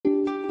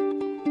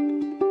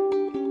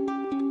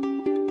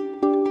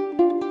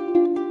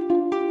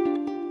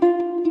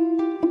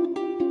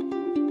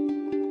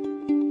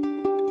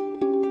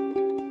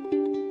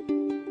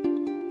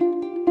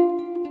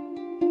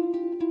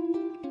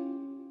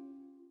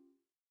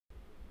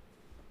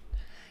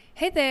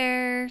Hey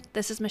there,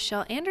 this is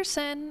Michelle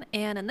Anderson,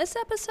 and in this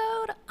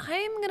episode,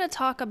 I'm going to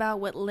talk about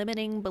what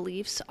limiting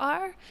beliefs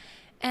are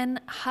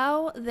and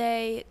how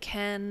they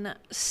can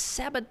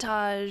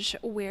sabotage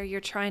where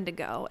you're trying to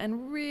go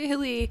and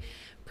really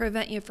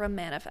prevent you from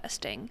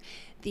manifesting.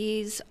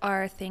 These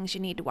are things you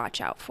need to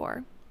watch out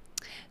for.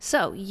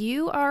 So,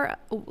 you are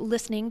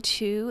listening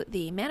to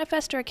the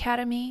Manifestor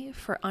Academy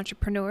for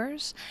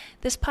Entrepreneurs.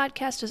 This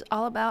podcast is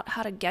all about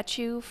how to get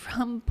you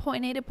from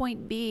point A to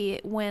point B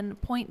when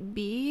point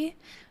B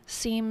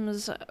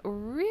seems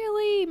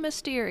really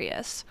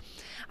mysterious.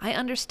 I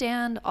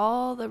understand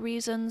all the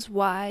reasons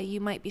why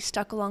you might be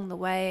stuck along the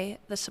way,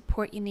 the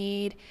support you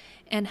need,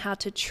 and how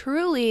to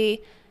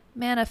truly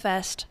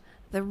manifest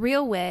the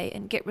real way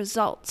and get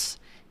results.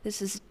 This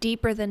is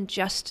deeper than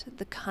just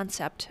the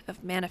concept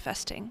of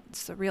manifesting.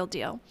 It's the real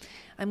deal.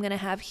 I'm going to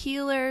have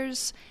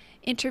healers,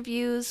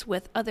 interviews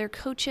with other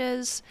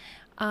coaches,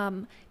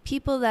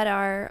 people that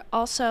are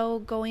also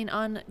going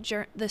on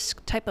this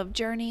type of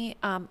journey,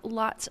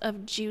 lots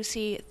of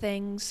juicy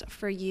things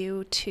for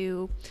you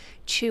to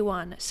chew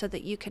on so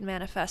that you can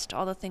manifest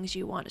all the things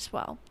you want as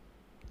well.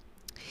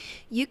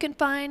 You can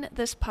find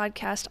this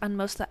podcast on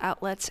most of the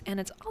outlets, and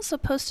it's also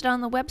posted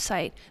on the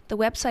website. The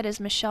website is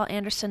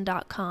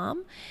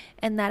michelleanderson.com,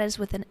 and that is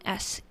with an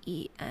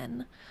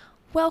S-E-N.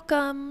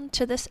 Welcome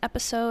to this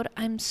episode.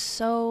 I'm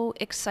so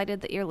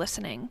excited that you're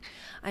listening.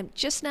 I'm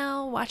just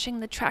now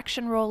watching the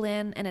traction roll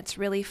in, and it's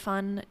really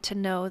fun to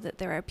know that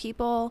there are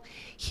people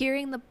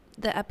hearing the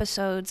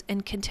episodes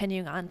and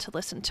continuing on to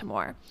listen to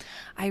more.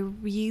 I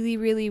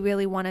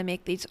really want to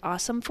make these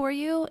awesome for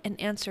you and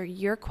answer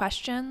your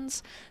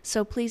questions.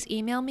 So please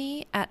email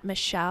me at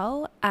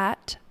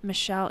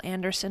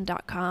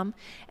michelle@michelleanderson.com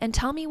and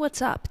tell me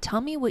what's up. Tell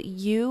me what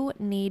you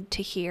need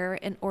to hear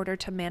in order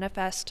to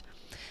manifest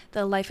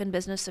the life and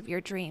business of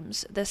your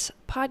dreams. This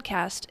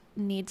podcast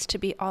needs to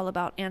be all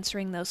about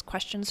answering those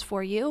questions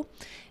for you.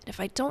 And if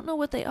I don't know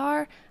what they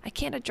are, I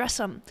can't address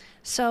them.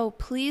 So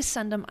please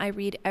send them. I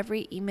read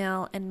every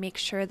email and make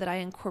sure that I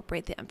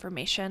incorporate the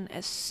information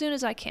as soon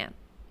as I can.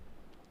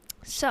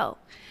 So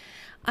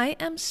I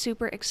am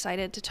super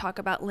excited to talk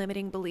about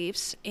limiting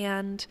beliefs,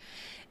 and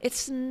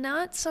it's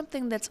not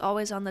something that's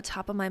always on the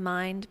top of my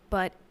mind,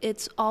 but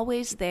it's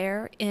always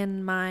there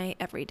in my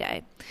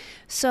everyday.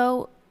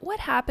 So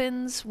what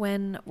happens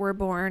when we're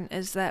born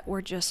is that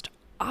we're just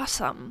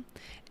awesome.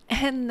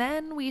 And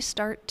then we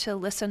start to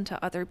listen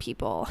to other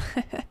people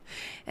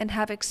and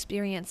have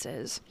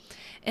experiences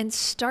and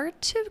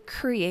start to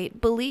create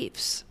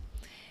beliefs.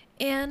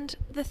 And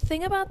the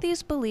thing about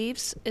these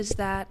beliefs is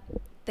that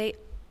they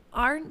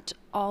aren't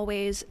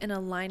always in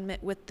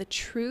alignment with the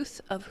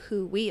truth of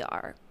who we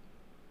are.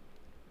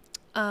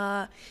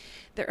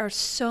 There are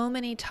so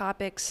many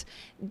topics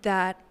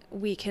that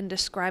we can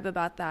describe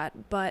about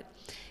that, but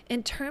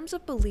in terms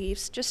of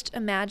beliefs, just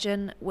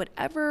imagine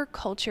whatever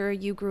culture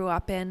you grew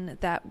up in,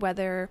 that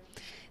whether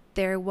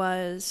there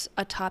was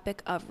a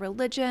topic of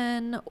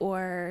religion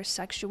or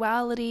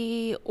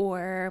sexuality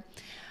or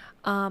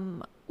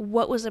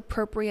what was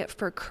appropriate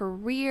for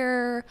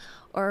career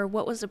or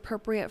what was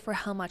appropriate for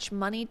how much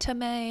money to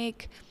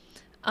make,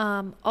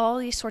 all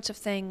these sorts of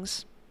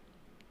things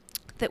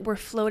that were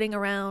floating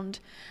around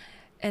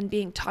and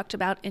being talked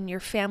about in your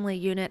family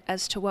unit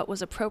as to what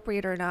was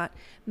appropriate or not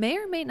may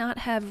or may not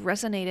have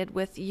resonated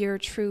with your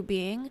true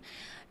being.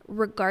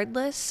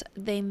 Regardless,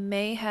 they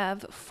may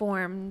have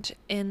formed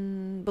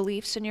in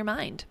beliefs in your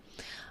mind.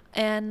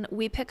 And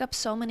we pick up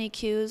so many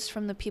cues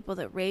from the people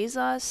that raise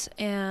us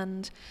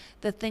and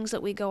the things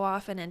that we go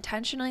off and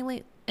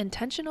intentionally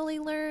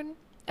learn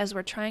as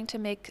we're trying to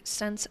make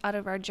sense out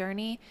of our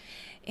journey.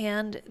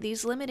 And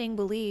these limiting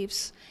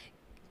beliefs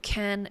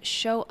can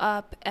show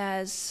up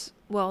as,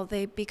 well,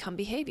 they become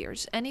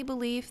behaviors. Any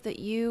belief that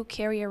you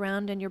carry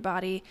around in your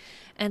body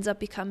ends up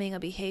becoming a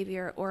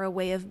behavior or a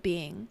way of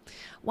being.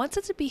 Once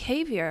it's a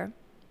behavior,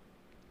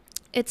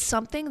 it's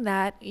something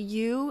that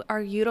you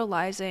are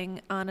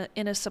utilizing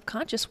in a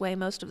subconscious way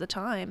most of the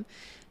time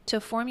to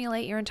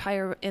formulate your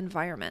entire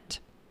environment.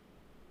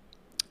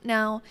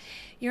 Now,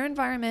 your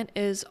environment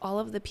is all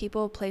of the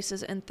people,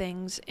 places, and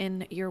things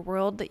in your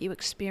world that you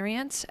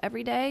experience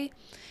every day.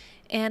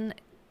 And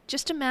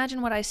just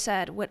imagine what I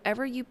said.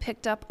 Whatever you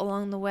picked up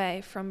along the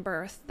way from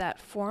birth that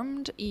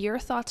formed your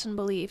thoughts and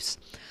beliefs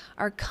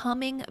are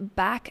coming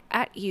back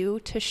at you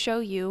to show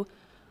you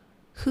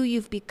who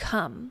you've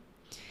become,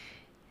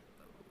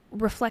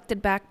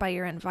 reflected back by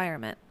your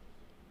environment.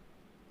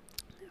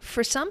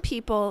 For some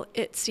people,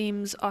 it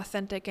seems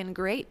authentic and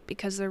great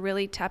because they're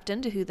really tapped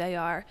into who they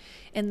are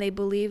and they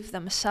believe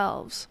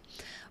themselves.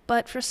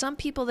 But for some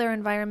people, their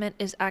environment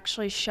is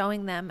actually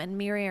showing them and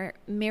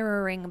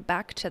mirroring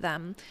back to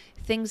them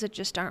things that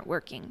just aren't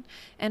working.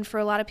 And for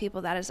a lot of people,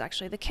 that is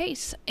actually the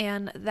case.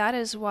 And that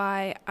is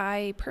why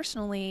I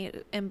personally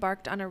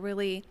embarked on a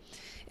really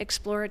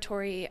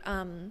exploratory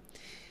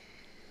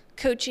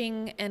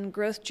coaching and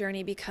growth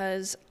journey,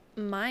 because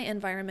my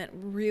environment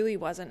really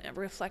wasn't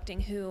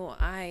reflecting who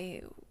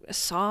I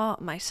saw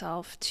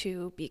myself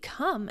to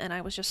become, and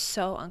I was just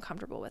so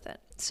uncomfortable with it.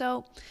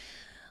 So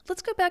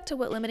let's go back to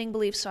what limiting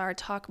beliefs are,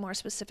 talk more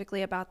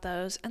specifically about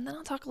those, and then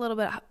I'll talk a little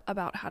bit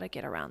about how to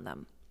get around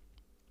them.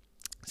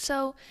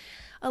 So,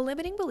 a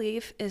limiting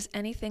belief is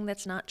anything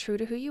that's not true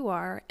to who you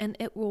are, and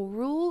it will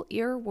rule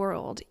your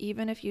world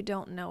even if you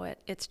don't know it.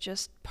 It's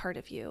just part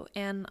of you.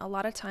 And a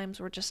lot of times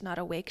we're just not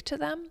awake to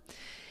them,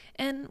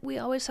 and we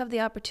always have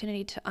the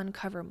opportunity to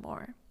uncover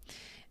more.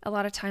 A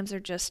lot of times they're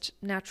just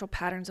natural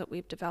patterns that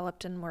we've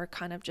developed, and we're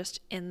kind of just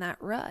in that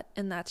rut,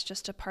 and that's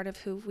just a part of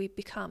who we've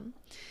become.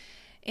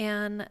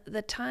 And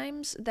the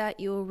times that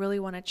you'll really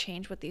want to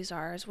change what these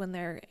are is when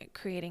they're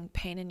creating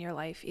pain in your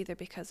life, either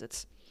because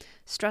it's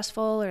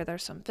stressful or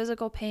there's some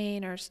physical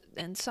pain, or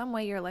in some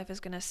way your life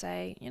is going to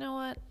say, you know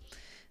what,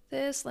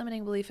 this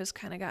limiting belief has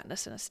kind of gotten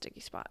us in a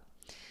sticky spot.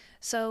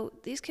 So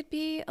these could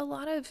be in a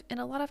lot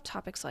of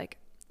topics like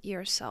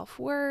your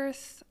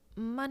self-worth,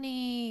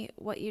 money,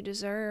 what you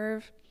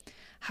deserve,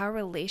 how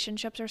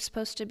relationships are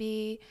supposed to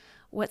be,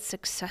 what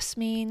success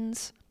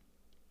means.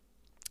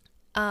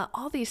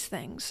 All these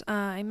things.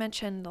 I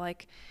mentioned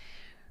like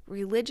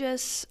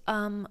religious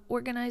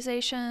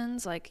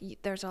organizations, like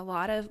there's a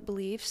lot of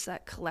beliefs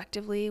that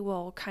collectively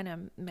will kind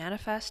of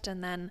manifest,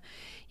 and then,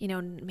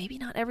 maybe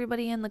not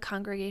everybody in the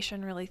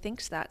congregation really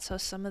thinks that, so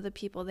some of the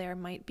people there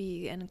might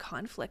be in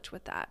conflict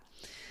with that.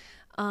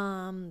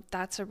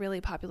 That's a really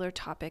popular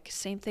topic.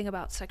 Same thing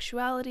about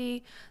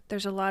sexuality.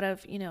 There's a lot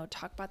of,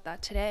 talk about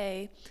that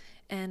today.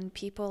 And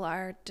people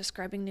are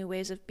describing new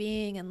ways of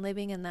being and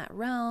living in that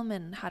realm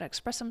and how to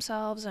express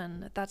themselves.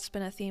 And that's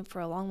been a theme for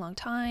a long, long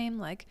time.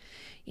 Like,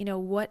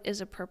 what is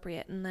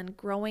appropriate? And then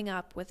growing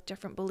up with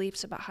different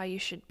beliefs about how you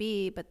should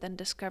be, but then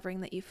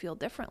discovering that you feel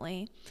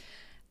differently,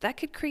 that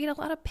could create a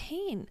lot of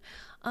pain.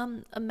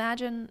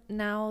 Imagine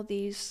now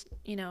these,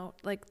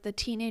 like the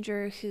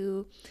teenager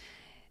who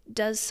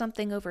does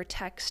something over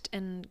text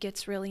and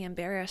gets really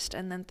embarrassed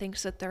and then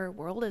thinks that their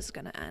world is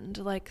going to end.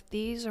 Like,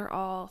 these are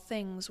all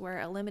things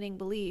where a limiting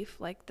belief,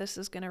 like this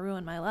is going to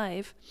ruin my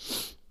life,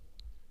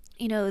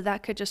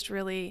 that could just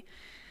really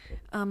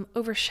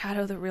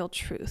overshadow the real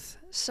truth.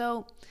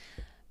 So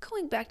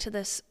going back to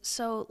this,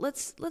 so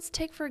let's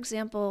take, for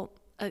example,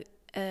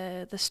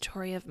 the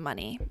story of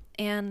money.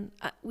 And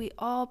we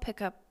all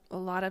pick up a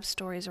lot of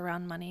stories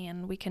around money,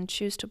 and we can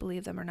choose to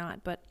believe them or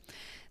not, but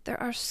there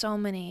are so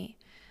many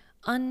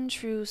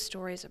untrue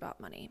stories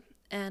about money.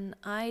 And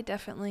I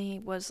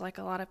definitely was like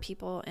a lot of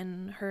people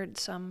and heard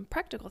some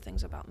practical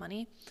things about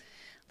money.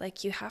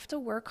 Like, you have to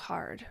work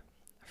hard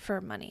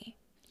for money.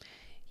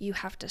 You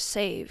have to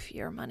save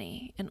your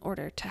money in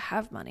order to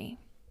have money.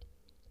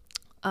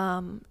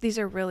 These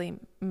are really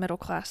middle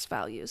class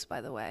values, by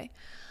the way.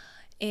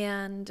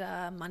 And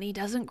money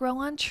doesn't grow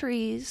on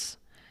trees.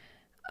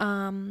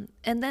 And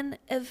then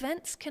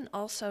events can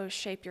also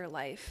shape your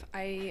life.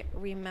 I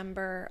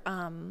remember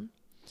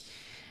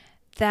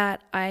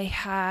that I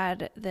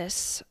had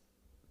this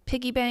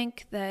piggy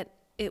bank that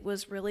it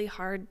was really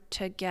hard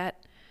to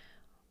get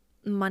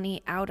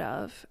money out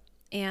of,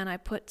 and I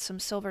put some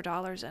silver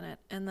dollars in it,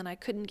 and then I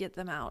couldn't get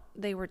them out.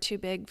 They were too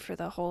big for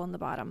the hole in the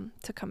bottom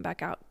to come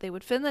back out. They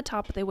would fit in the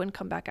top, but they wouldn't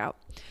come back out.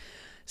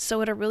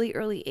 So at a really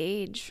early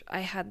age, I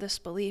had this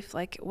belief,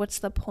 like, what's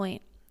the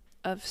point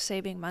of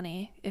saving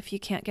money if you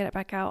can't get it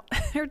back out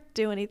or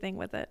do anything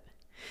with it?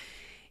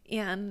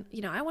 And,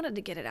 I wanted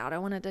to get it out. I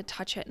wanted to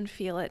touch it and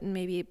feel it and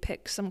maybe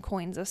pick some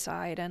coins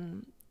aside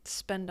and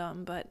spend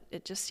them, but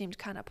it just seemed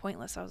kind of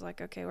pointless. I was like,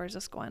 okay, where's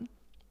this going?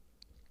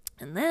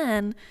 And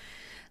then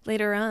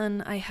later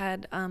on, I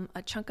had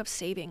a chunk of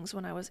savings.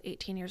 When I was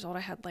 18 years old,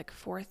 I had like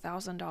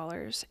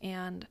 $4,000,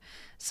 and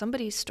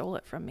somebody stole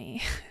it from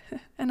me.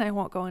 And I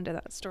won't go into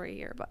that story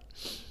here, but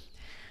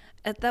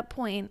at that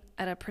point,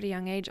 at a pretty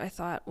young age, I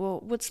thought,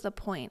 well, what's the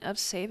point of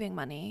saving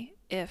money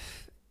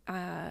if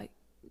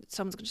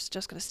someone's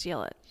just going to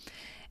steal it?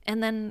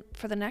 And then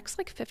for the next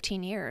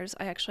 15 years,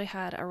 I actually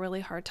had a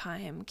really hard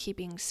time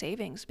keeping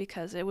savings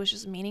because it was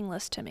just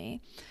meaningless to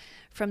me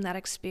from that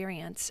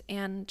experience.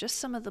 And just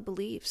some of the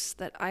beliefs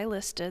that I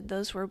listed,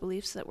 those were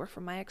beliefs that were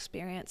from my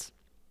experience.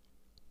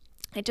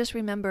 I just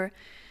remember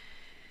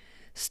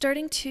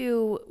starting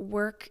to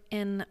work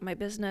in my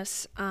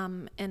business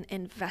and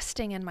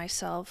investing in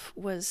myself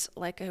was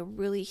like a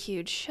really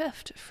huge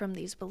shift from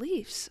these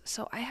beliefs.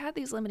 So I had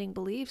these limiting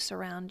beliefs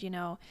around,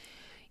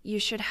 you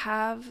should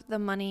have the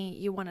money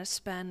you want to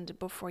spend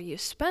before you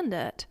spend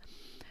it.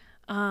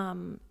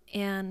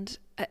 And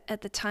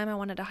at the time I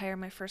wanted to hire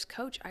my first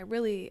coach, I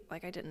really, I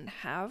didn't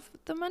have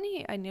the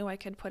money. I knew I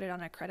could put it on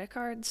a credit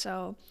card.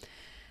 So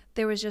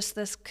there was just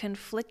this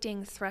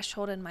conflicting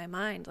threshold in my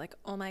mind, like,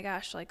 oh my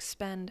gosh,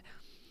 spend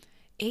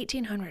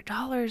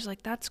 $1,800,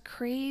 that's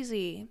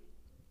crazy.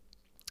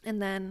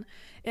 And then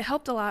it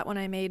helped a lot when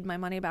I made my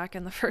money back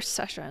in the first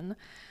session,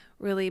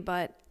 really.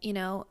 But,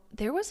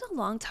 there was a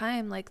long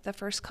time, the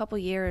first couple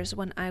years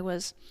when I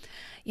was,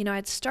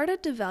 I'd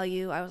started to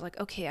value, I was like,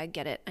 okay, I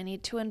get it. I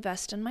need to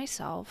invest in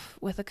myself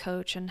with a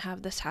coach and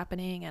have this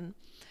happening. And,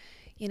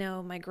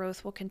 my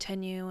growth will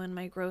continue and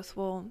my growth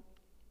will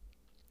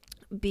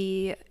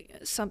be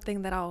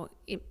something that I'll,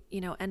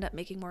 end up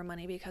making more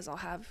money because I'll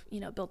have,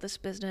 built this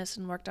business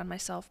and worked on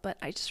myself. But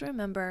I just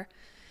remember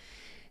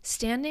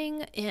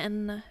standing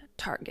in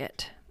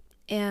Target,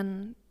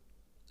 and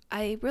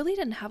I really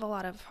didn't have a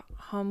lot of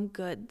home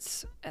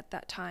goods at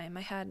that time.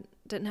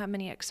 Didn't have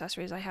many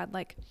accessories. I had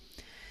like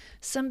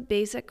some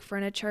basic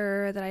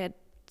furniture that I had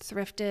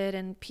thrifted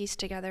and pieced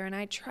together, and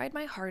I tried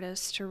my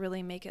hardest to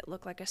really make it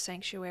look like a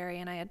sanctuary.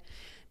 And I had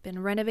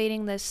been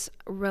renovating this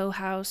row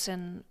house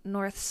in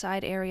North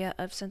Side area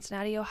of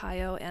Cincinnati,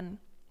 Ohio, and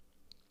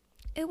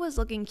it was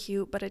looking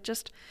cute, but it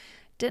just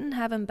didn't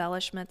have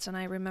embellishments. And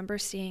I remember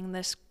seeing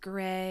this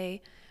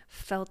gray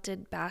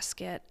felted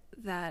basket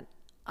that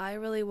I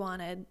really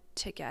wanted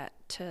to get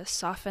to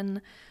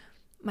soften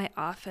my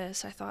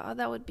office. I thought, oh,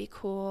 that would be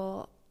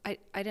cool. I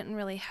didn't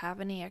really have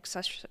any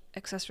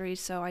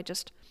accessories, so I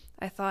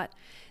thought,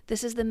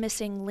 this is the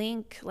missing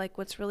link, like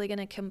what's really going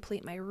to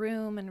complete my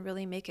room and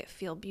really make it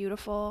feel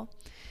beautiful.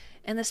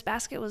 And this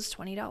basket was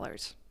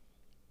 $20.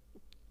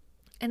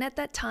 And at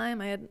that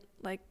time, I had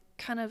like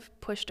kind of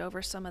pushed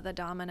over some of the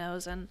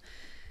dominoes and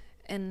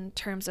in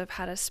terms of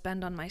how to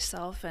spend on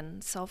myself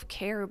and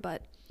self-care,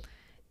 but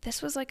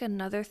this was like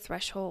another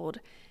threshold.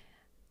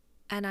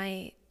 And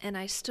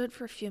I stood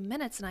for a few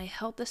minutes and I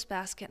held this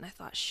basket and I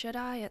thought, should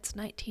I? It's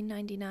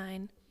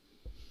 $19.99.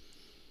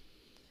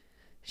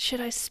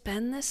 Should I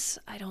spend this?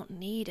 I don't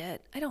need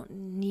it. I don't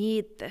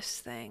need this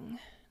thing.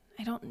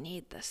 I don't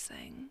need this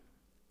thing.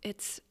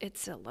 It's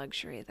a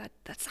luxury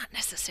that's not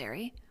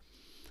necessary.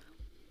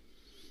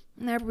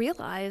 And I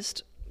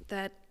realized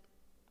that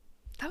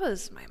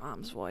was my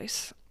mom's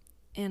voice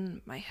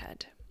in my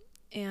head.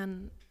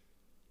 And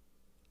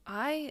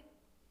I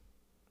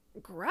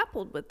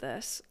grappled with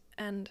this,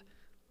 and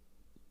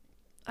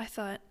I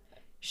thought,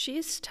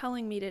 she's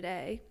telling me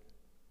today,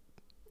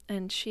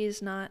 and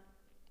she's not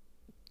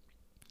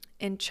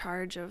in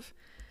charge of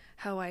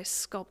how I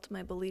sculpt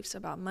my beliefs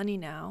about money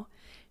now.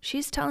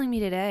 She's telling me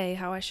today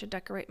how I should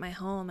decorate my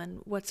home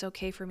and what's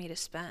okay for me to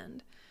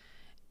spend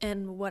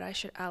and what I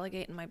should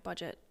allocate in my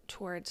budget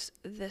towards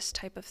this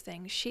type of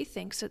thing. She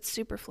thinks it's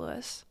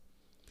superfluous,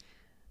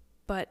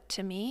 but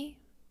to me,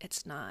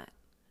 it's not.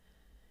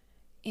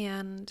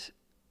 And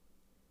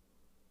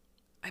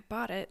I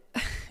bought it.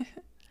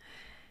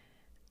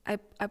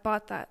 I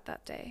bought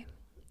that day.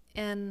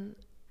 And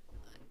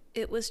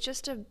it was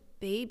just a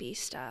baby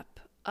step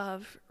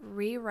of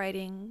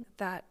rewriting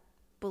that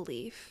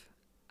belief.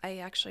 I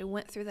actually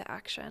went through the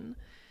action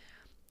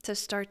to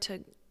start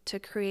to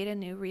create a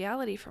new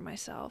reality for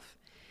myself.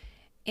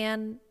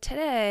 And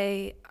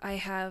today I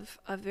have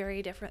a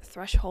very different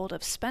threshold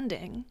of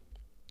spending,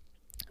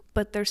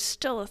 but there's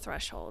still a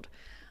threshold.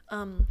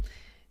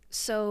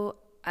 So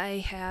I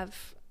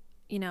have,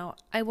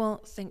 I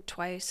won't think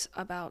twice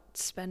about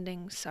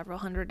spending several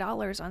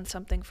 $100s on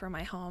something for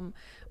my home,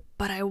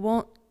 but I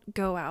won't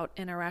go out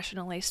and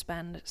irrationally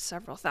spend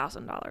several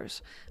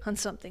 $1,000s on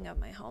something of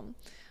my home.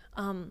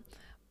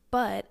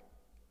 But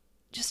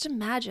just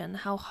imagine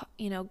how,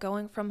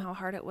 going from how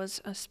hard it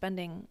was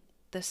spending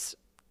this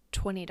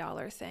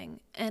 $20 thing.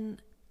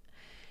 And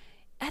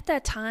at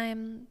that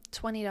time,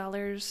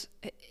 $20,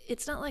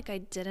 it's not like I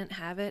didn't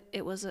have it.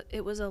 It was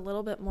a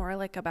little bit more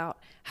like about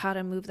how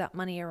to move that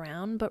money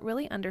around, but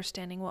really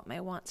understanding what my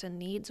wants and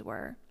needs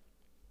were.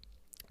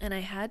 And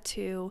I had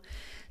to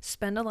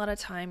spend a lot of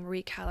time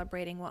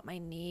recalibrating what my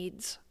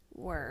needs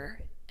were.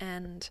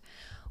 And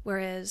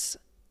whereas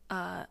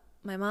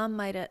my mom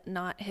might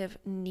not have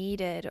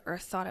needed or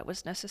thought it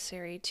was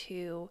necessary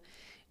to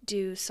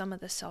do some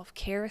of the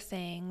self-care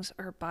things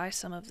or buy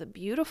some of the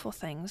beautiful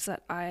things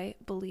that I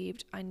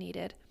believed I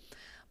needed.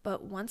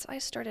 But once I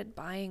started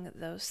buying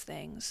those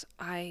things,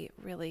 I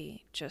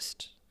really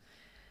just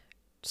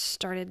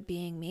started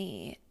being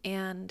me.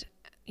 And,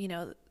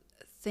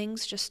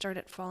 things just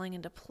started falling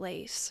into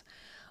place.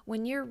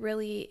 When you're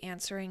really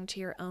answering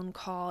to your own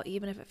call,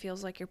 even if it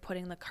feels like you're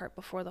putting the cart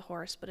before the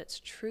horse, but it's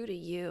true to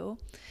you,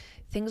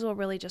 things will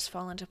really just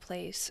fall into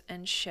place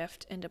and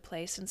shift into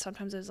place. And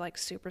sometimes it's like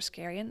super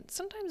scary, and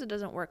sometimes it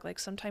doesn't work. Like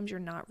sometimes you're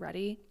not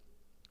ready.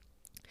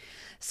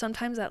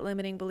 Sometimes that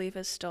limiting belief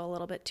is still a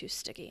little bit too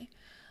sticky.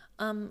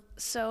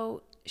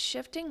 So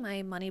shifting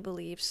my money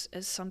beliefs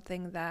is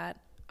something that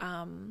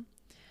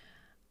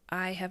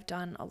I have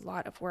done a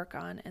lot of work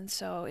on, and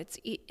so it's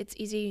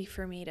easy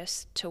for me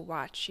to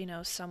watch,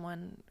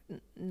 someone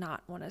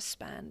not want to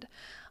spend.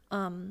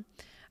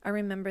 I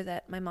remember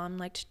that my mom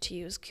liked to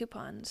use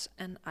coupons,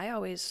 and I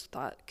always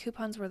thought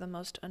coupons were the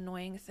most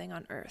annoying thing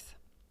on earth.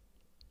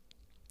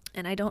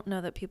 And I don't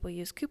know that people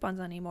use coupons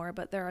anymore,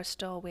 but there are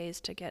still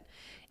ways to get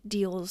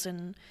deals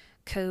and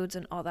codes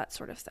and all that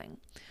sort of thing.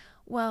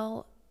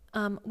 Well,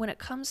 when it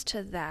comes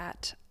to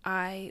that,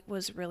 I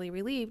was really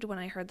relieved when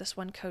I heard this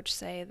one coach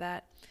say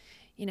that,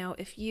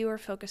 if you are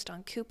focused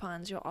on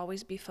coupons, you'll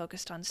always be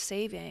focused on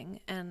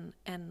saving and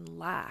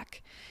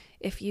lack.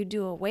 If you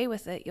do away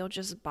with it, you'll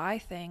just buy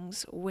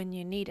things when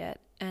you need it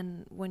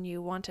and when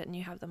you want it and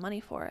you have the money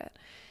for it.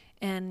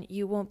 And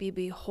you won't be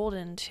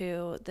beholden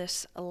to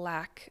this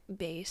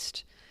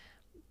lack-based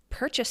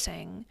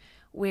purchasing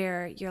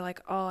where you're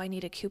like, oh, I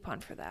need a coupon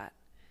for that.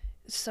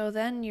 So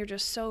then you're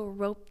just so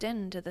roped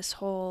into this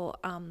whole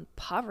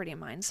poverty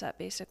mindset,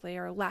 basically,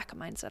 or lack of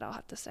mindset, I'll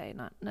have to say,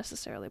 not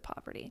necessarily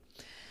poverty,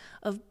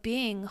 of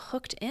being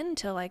hooked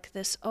into like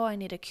this, oh, I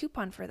need a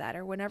coupon for that.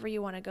 Or whenever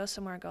you want to go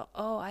somewhere and go,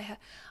 oh,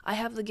 I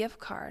have the gift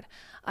card.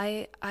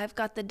 I've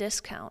got the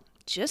discount.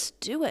 Just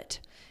do it.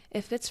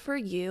 If it's for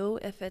you,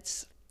 if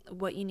it's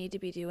what you need to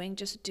be doing,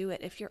 just do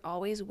it. If you're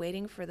always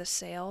waiting for the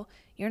sale,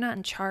 you're not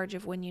in charge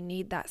of when you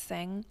need that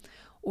thing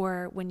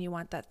or when you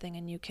want that thing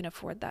and you can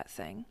afford that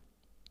thing.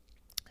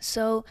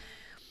 So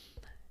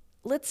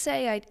let's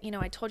say I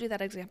told you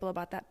that example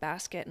about that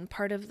basket, and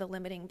part of the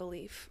limiting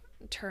belief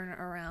turn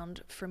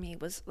around for me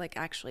was like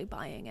actually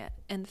buying it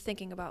and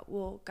thinking about,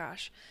 well,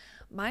 gosh,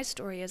 my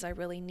story is I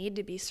really need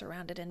to be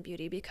surrounded in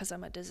beauty because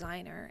I'm a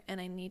designer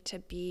and I need to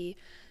be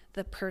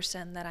the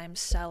person that I'm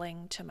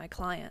selling to my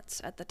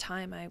clients. At the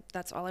time,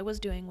 that's all I was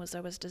doing was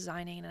I was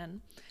designing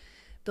and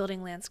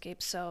building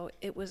landscapes. So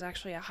it was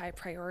actually a high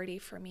priority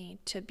for me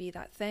to be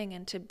that thing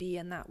and to be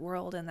in that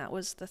world. And that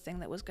was the thing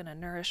that was going to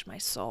nourish my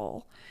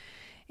soul.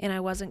 And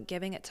I wasn't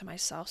giving it to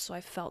myself, so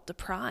I felt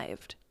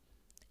deprived.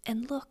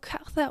 And look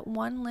how that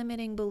one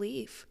limiting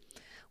belief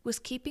was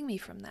keeping me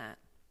from that.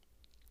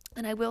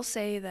 And I will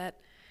say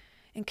that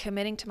in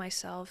committing to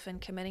myself and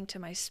committing to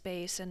my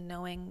space and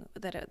knowing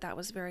that that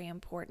was very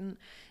important,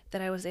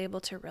 that I was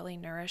able to really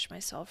nourish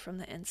myself from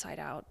the inside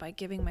out by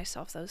giving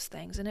myself those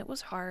things. And it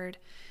was hard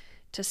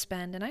to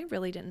spend, and I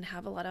really didn't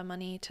have a lot of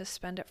money to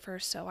spend at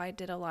first, so I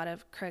did a lot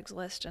of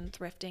Craigslist and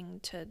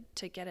thrifting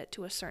to get it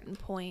to a certain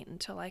point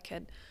until I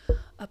could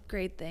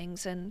upgrade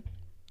things, and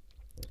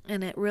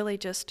it really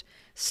just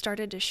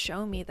started to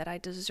show me that I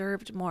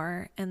deserved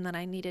more and that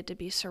I needed to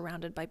be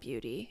surrounded by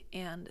beauty,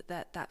 and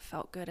that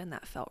felt good and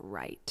that felt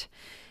right.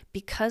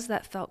 Because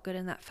that felt good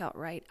and that felt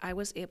right, I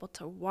was able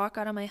to walk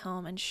out of my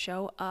home and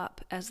show up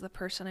as the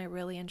person I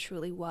really and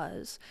truly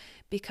was,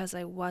 because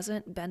I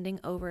wasn't bending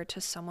over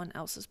to someone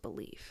else's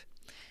belief.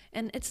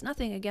 And it's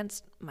nothing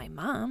against my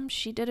mom.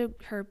 She did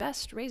her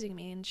best raising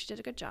me and she did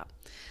a good job.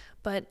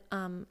 But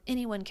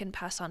anyone can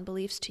pass on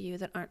beliefs to you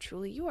that aren't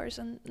truly yours,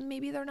 and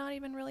maybe they're not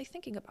even really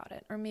thinking about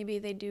it, or maybe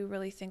they do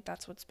really think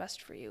that's what's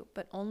best for you,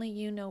 but only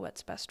you know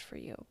what's best for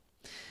you.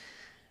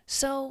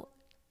 So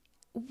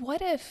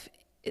what if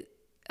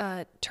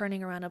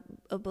turning around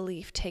a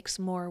belief takes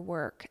more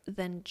work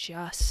than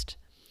just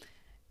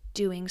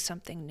doing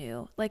something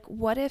new? Like,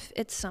 what if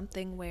it's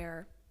something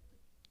where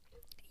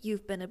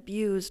you've been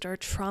abused or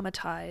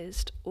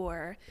traumatized,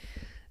 or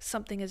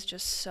something is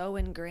just so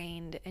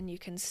ingrained and you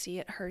can see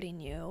it hurting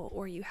you,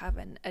 or you have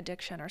an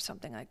addiction or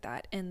something like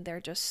that, and they're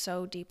just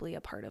so deeply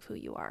a part of who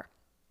you are?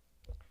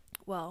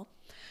 Well,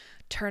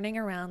 turning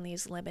around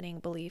these limiting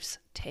beliefs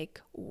take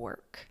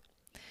work.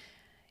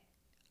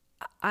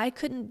 I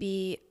couldn't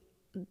be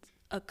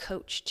a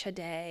coach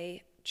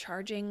today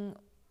charging,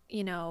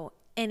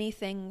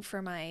 anything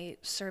for my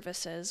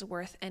services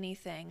worth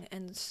anything,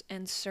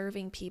 and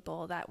serving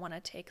people that want to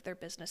take their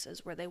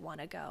businesses where they want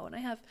to go. And I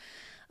have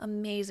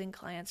amazing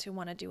clients who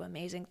want to do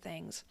amazing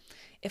things.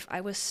 If I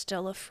was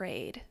still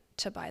afraid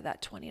to buy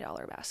that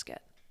 $20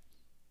 basket,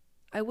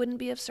 I wouldn't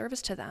be of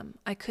service to them.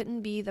 I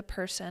couldn't be the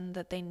person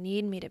that they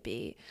need me to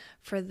be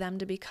for them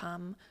to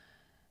become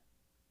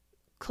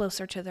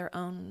closer to their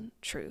own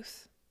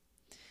truth.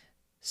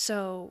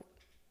 So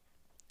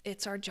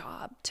it's our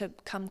job to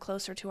come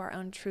closer to our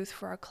own truth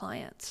for our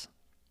clients.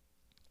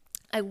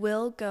 I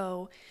will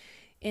go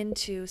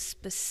into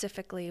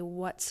specifically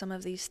what some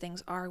of these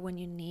things are when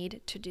you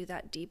need to do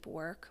that deep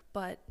work.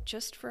 But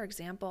just for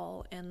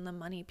example, in the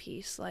money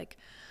piece, like,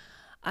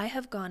 I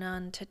have gone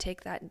on to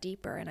take that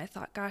deeper, and I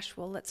thought, gosh,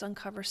 well, let's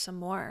uncover some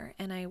more.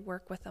 And I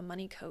work with a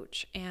money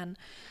coach, and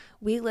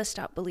we list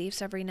out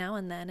beliefs every now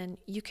and then, and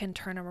you can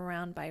turn them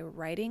around by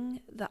writing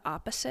the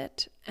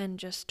opposite and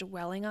just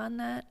dwelling on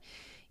that.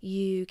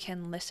 You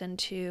can listen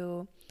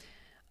to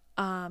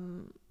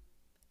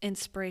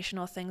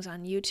inspirational things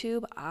on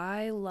YouTube.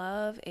 I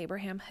love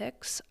Abraham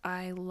Hicks.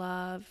 I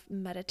love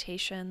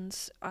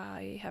meditations.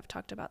 I have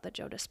talked about the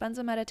Joe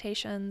Dispenza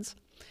meditations.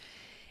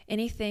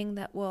 Anything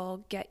that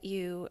will get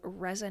you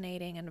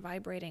resonating and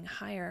vibrating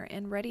higher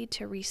and ready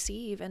to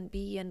receive and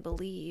be and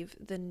believe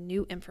the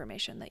new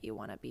information that you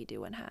want to be,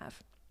 do, and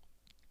have.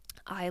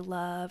 I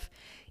love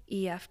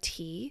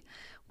EFT,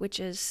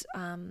 which is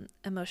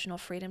emotional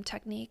freedom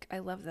technique. I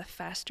love the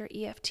faster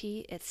EFT.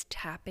 It's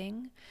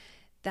tapping.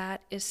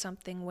 That is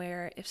something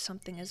where if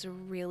something is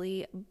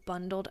really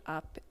bundled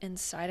up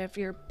inside of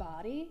your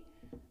body,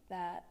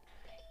 that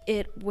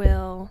it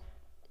will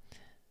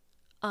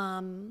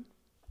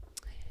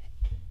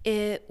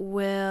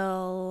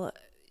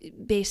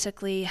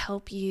basically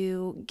help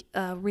you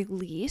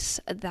release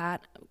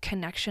that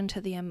connection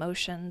to the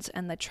emotions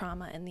and the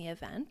trauma in the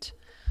event.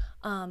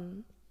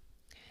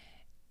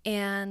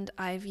 And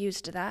I've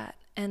used that.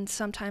 And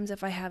sometimes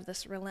if I have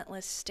this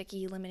relentless,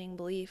 sticky, limiting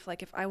belief,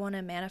 like if I want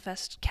to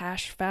manifest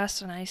cash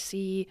fast and I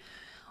see,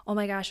 oh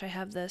my gosh, I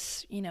have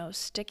this,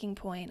 sticking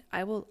point,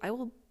 I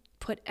will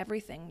put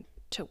everything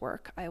to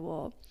work. I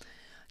will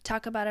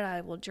talk about it.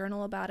 I will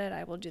journal about it.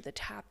 I will do the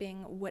tapping,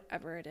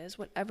 whatever it is,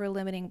 whatever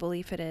limiting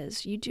belief it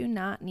is. You do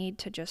not need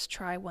to just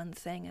try one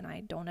thing, and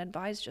I don't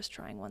advise just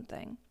trying one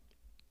thing.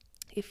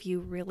 If you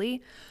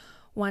really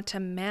want to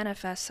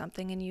manifest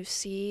something and you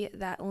see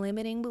that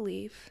limiting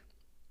belief,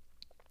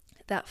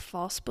 that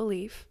false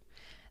belief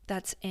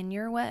that's in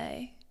your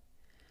way,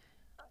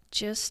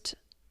 just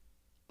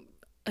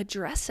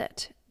address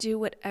it. Do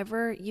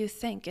whatever you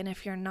think. And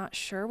if you're not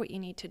sure what you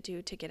need to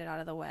do to get it out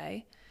of the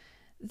way,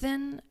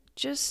 then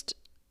just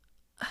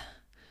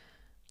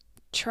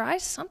try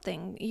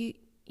something.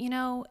 You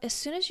know, as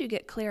soon as you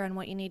get clear on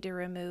what you need to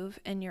remove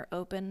and you're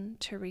open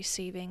to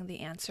receiving the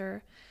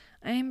answer,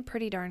 I'm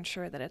pretty darn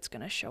sure that it's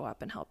going to show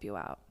up and help you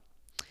out.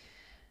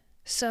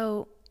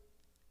 So,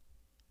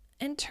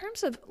 in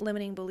terms of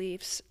limiting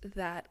beliefs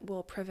that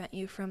will prevent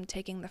you from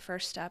taking the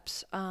first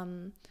steps,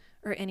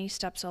 or any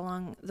steps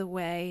along the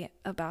way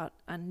about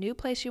a new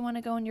place you want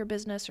to go in your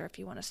business, or if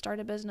you want to start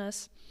a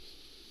business,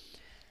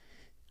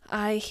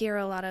 I hear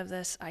a lot of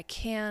this: I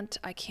can't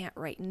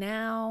right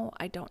now,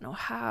 I don't know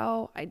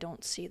how, I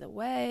don't see the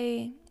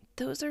way.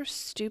 Those are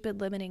stupid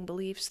limiting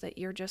beliefs that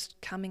you're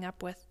just coming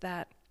up with,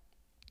 that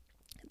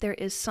there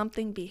is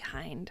something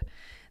behind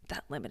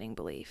that limiting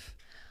belief.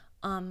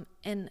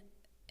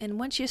 And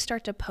once you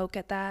start to poke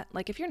at that,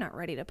 like if you're not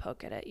ready to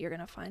poke at it, you're going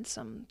to find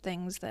some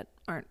things that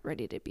aren't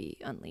ready to be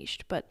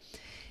unleashed. But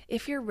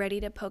if you're ready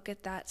to poke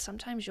at that,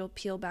 sometimes you'll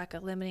peel back a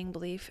limiting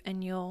belief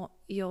and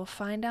you'll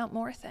find out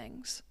more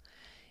things.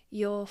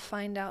 You'll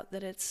find out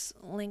that it's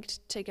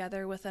linked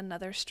together with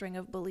another string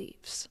of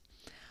beliefs.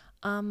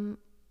 And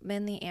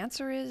the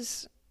answer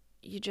is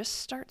you just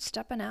start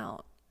stepping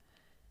out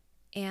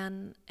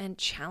and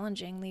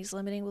challenging these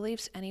limiting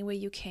beliefs any way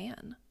you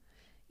can.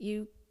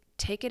 You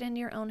take it into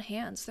your own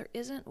hands. There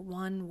isn't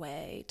one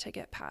way to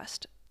get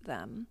past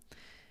them.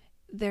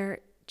 There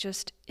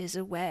just is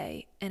a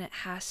way, and it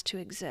has to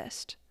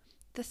exist.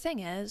 The thing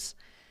is,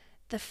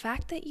 the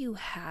fact that you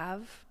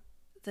have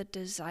the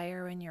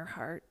desire in your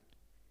heart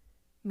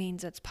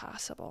means it's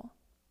possible.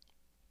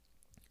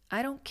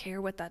 I don't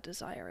care what that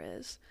desire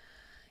is.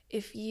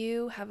 If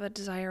you have a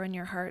desire in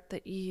your heart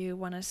that you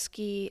want to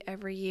ski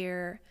every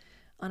year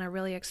on a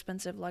really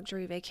expensive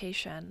luxury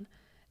vacation,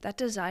 that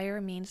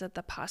desire means that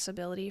the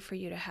possibility for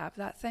you to have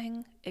that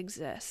thing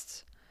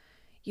exists.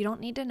 You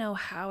don't need to know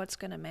how it's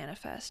going to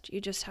manifest.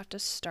 You just have to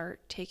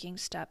start taking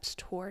steps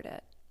toward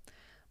it.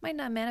 Might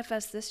not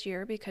manifest this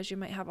year because you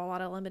might have a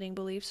lot of limiting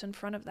beliefs in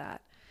front of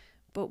that.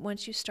 But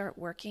once you start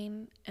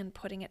working and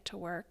putting it to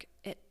work,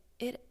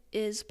 it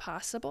is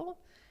possible,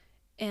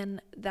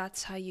 and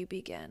that's how you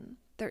begin.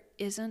 There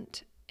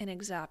isn't an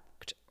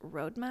exact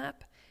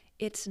roadmap.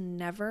 It's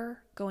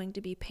never going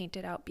to be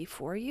painted out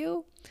before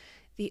you.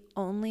 The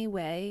only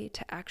way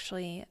to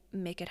actually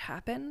make it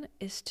happen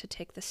is to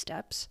take the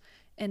steps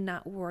and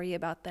not worry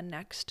about the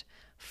next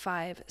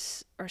 5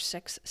 or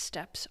 6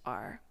 steps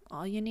are.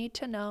 All you need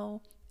to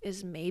know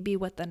is maybe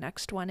what the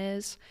next one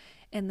is,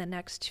 and the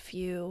next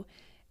few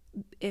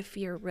if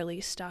you're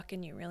really stuck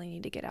and you really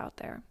need to get out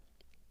there.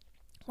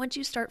 Once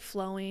you start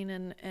flowing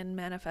and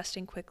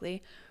manifesting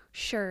quickly,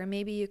 sure,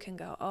 maybe you can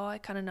go, oh, I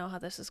kind of know how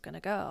this is going to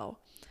go,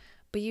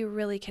 but you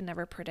really can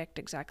never predict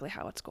exactly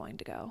how it's going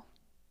to go.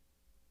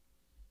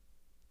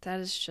 That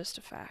is just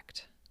a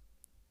fact.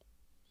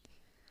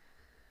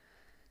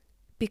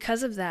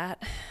 Because of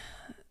that,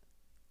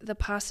 the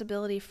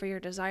possibility for your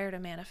desire to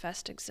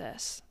manifest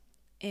exists.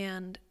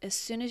 And as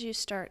soon as you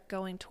start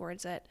going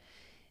towards it,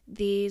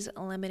 these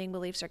limiting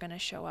beliefs are going to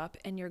show up,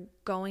 and you're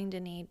going to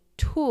need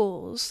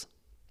tools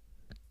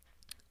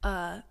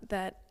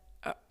that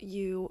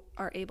you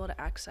are able to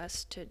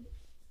access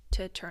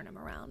to turn them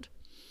around.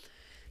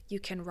 You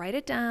can write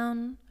it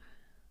down.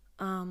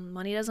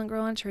 Money doesn't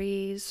grow on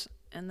trees.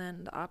 And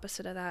then the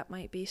opposite of that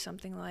might be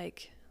something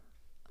like,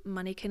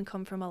 money can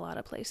come from a lot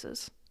of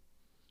places.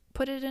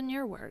 Put it in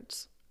your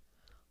words.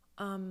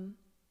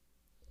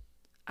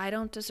 I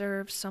don't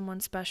deserve someone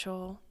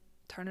special.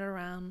 Turn it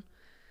around.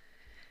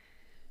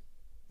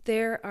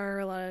 There are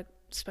a lot of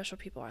special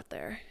people out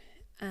there,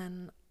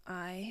 and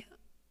I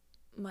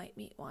might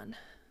meet one.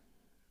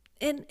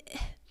 And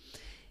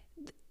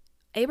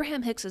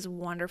Abraham Hicks is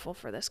wonderful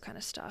for this kind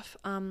of stuff.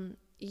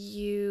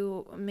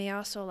 You may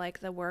also like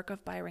the work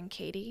of Byron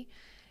Katie.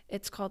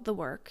 It's called The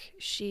Work.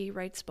 She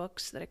writes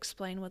books that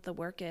explain what the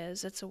work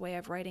is. It's a way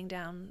of writing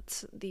down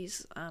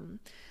these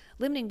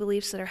limiting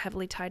beliefs that are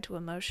heavily tied to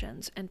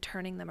emotions and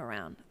turning them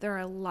around. There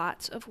are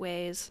lots of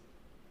ways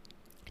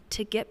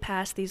to get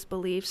past these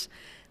beliefs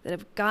that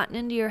have gotten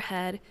into your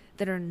head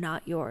that are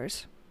not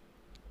yours.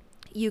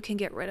 You can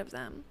get rid of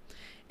them.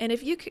 And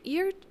if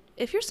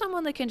you're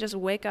someone that can just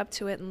wake up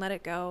to it and let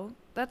it go,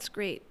 that's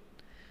great.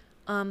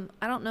 I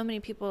don't know many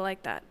people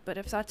like that, but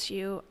if that's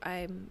you,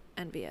 I'm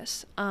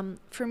envious.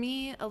 For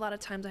me, a lot of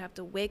times I have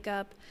to wake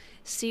up,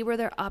 see where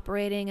they're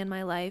operating in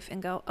my life,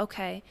 and go,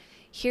 okay,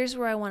 here's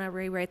where I want to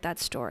rewrite that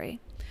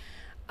story.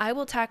 I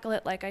will tackle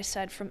it, like I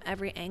said, from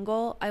every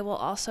angle. I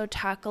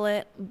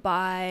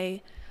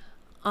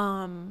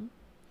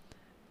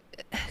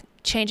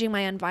changing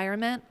my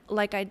environment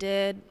like I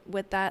did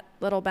with that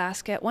little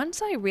basket,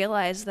 once I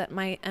realized that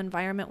my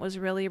environment was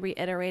really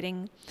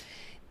reiterating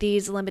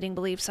these limiting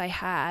beliefs I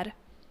had,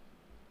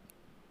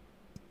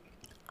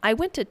 I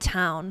went to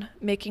town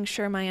making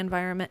sure my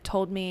environment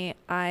told me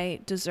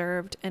I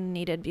deserved and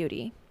needed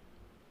beauty.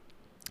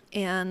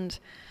 And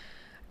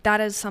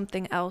that is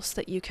something else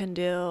that you can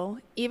do.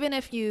 Even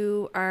if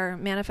you are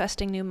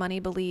manifesting new money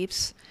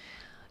beliefs,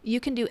 you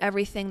can do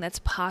everything that's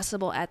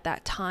possible at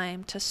that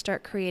time to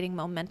start creating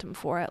momentum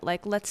for it.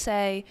 Like, let's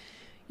say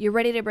you're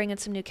ready to bring in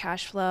some new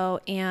cash flow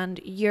and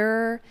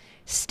your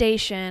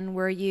station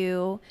where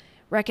you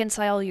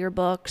reconcile your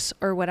books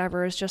or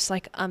whatever is just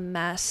like a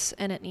mess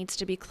and it needs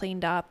to be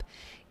cleaned up.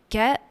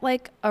 Get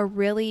like a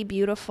really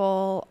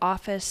beautiful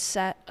office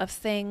set of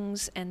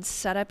things and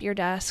set up your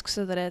desk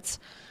so that it's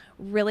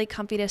really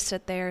comfy to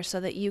sit there,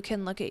 so that you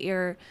can look at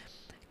your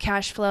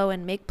cash flow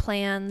and make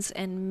plans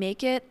and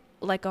make it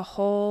like a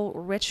whole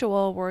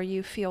ritual where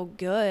you feel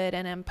good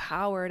and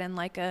empowered and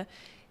like a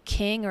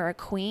king or a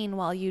queen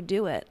while you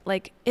do it.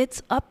 Like,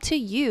 it's up to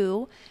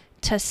you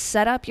to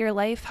set up your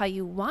life how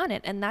you want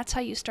it. And that's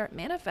how you start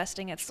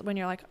manifesting. It's when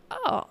you're like,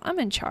 oh, I'm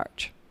in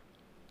charge.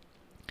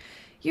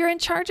 You're in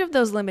charge of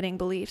those limiting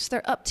beliefs.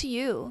 They're up to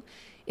you.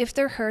 If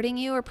they're hurting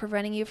you or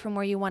preventing you from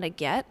where you want to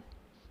get,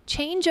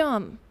 change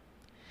them.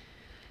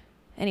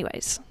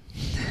 Anyways,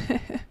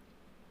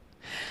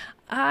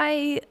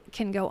 I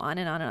can go on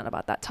and on and on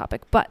about that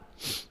topic, but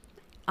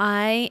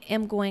I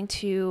am going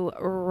to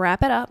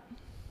wrap it up.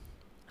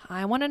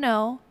 I want to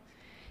know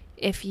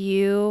if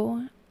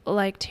you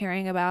liked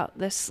hearing about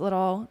this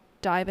little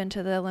dive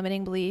into the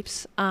limiting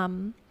beliefs.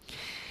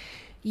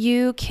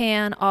 You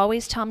can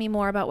always tell me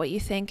more about what you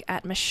think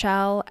at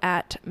Michelle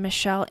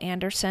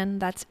Anderson.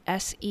 That's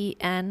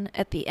SEN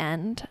at the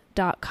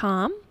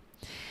end.com.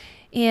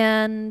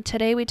 And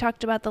today we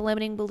talked about the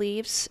limiting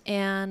beliefs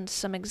and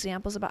some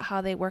examples about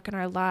how they work in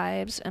our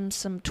lives and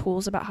some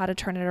tools about how to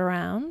turn it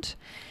around.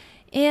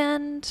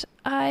 And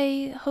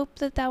I hope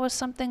that that was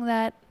something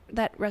that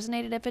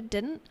resonated. If it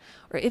didn't,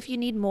 or if you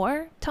need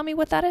more, tell me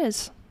what that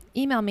is.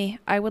 Email me.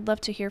 I would love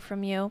to hear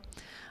from you.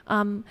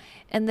 And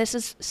this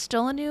is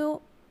still a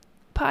new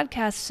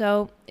podcast,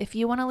 so if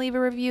you want to leave a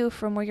review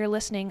from where you're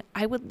listening,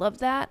 I would love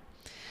that.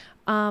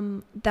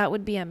 That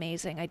would be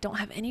amazing. I don't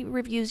have any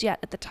reviews yet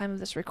at the time of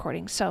this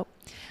recording, so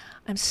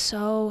I'm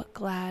so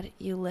glad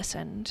you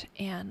listened,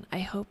 and I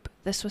hope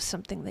this was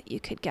something that you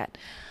could get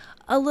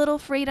a little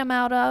freedom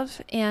out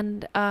of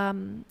and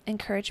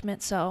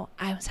encouragement, so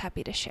I was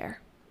happy to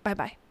share.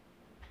 Bye-bye.